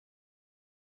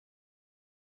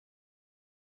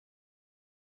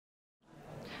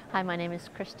Hi, my name is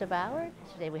Christa Bauer.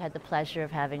 Today we had the pleasure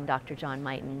of having Dr. John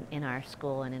Mighton in our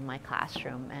school and in my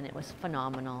classroom, and it was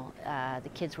phenomenal. The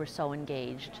kids were so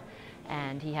engaged,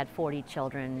 and he had 40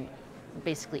 children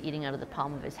basically eating out of the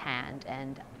palm of his hand.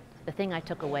 And the thing I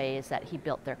took away is that he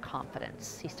built their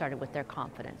confidence. He started with their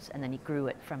confidence, and then he grew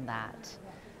it from that.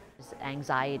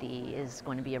 Anxiety is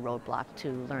going to be a roadblock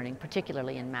to learning,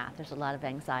 particularly in math. There's a lot of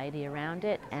anxiety around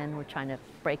it, and we're trying to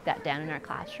break that down in our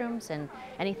classrooms, and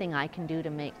anything I can do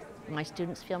to make my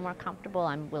students feel more comfortable,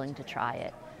 I'm willing to try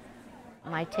it.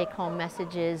 My take-home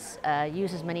message is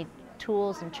use as many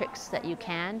tools and tricks that you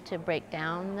can to break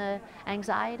down the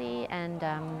anxiety, and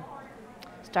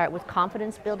start with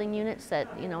confidence building units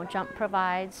that JUMP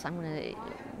provides. I'm going to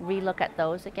relook at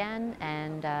those again,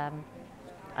 and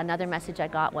another message I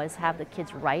got was have the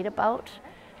kids write about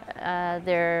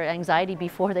their anxiety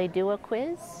before they do a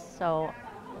quiz. So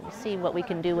we'll see what we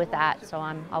can do with that. So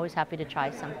I'm always happy to try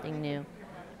something new.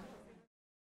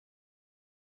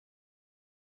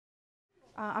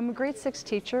 I'm a grade 6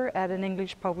 teacher at an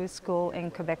English public school in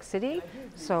Quebec City,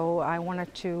 so I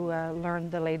wanted to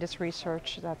learn the latest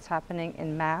research that's happening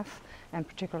in math, and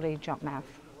particularly JUMP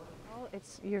math. Well,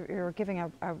 you're giving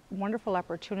a wonderful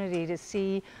opportunity to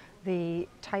see the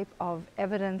type of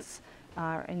evidence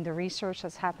in the research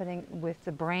that's happening with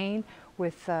the brain,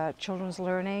 with children's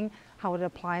learning, how it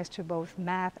applies to both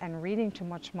math and reading, to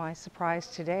much my surprise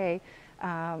today,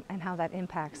 and how that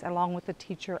impacts, along with the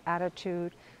teacher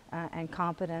attitude and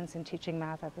competence in teaching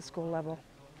math at the school level.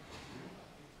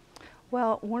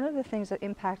 Well, one of the things that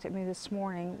impacted me this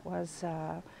morning was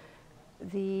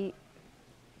the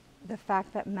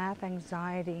fact that math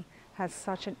anxiety has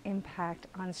such an impact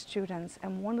on students.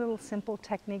 And one little simple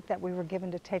technique that we were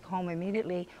given to take home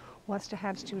immediately was to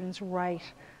have students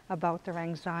write about their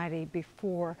anxiety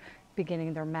before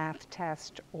beginning their math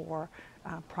test or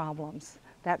problems.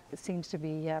 That seems to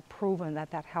be proven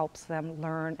that helps them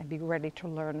learn and be ready to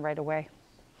learn right away.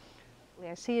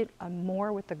 I see it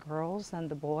more with the girls than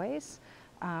the boys.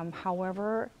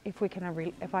 However, if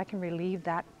I can relieve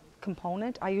that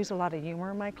component, I use a lot of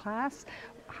humor in my class.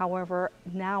 However,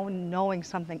 now knowing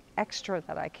something extra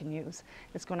that I can use,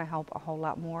 it's going to help a whole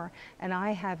lot more. And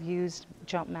I have used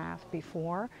JUMP math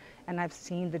before, and I've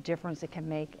seen the difference it can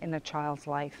make in a child's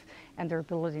life and their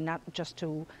ability not just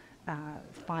to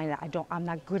find that I'm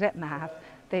not good at math.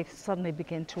 They suddenly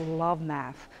begin to love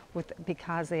math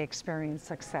because they experience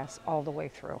success all the way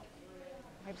through.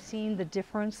 I've seen the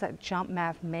difference that JUMP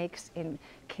math makes in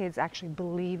kids actually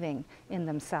believing in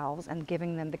themselves and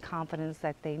giving them the confidence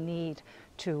that they need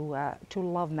to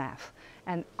love math.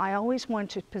 And I always want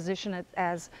to position it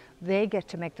as they get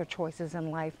to make their choices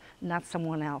in life, not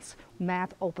someone else.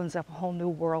 Math opens up a whole new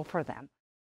world for them.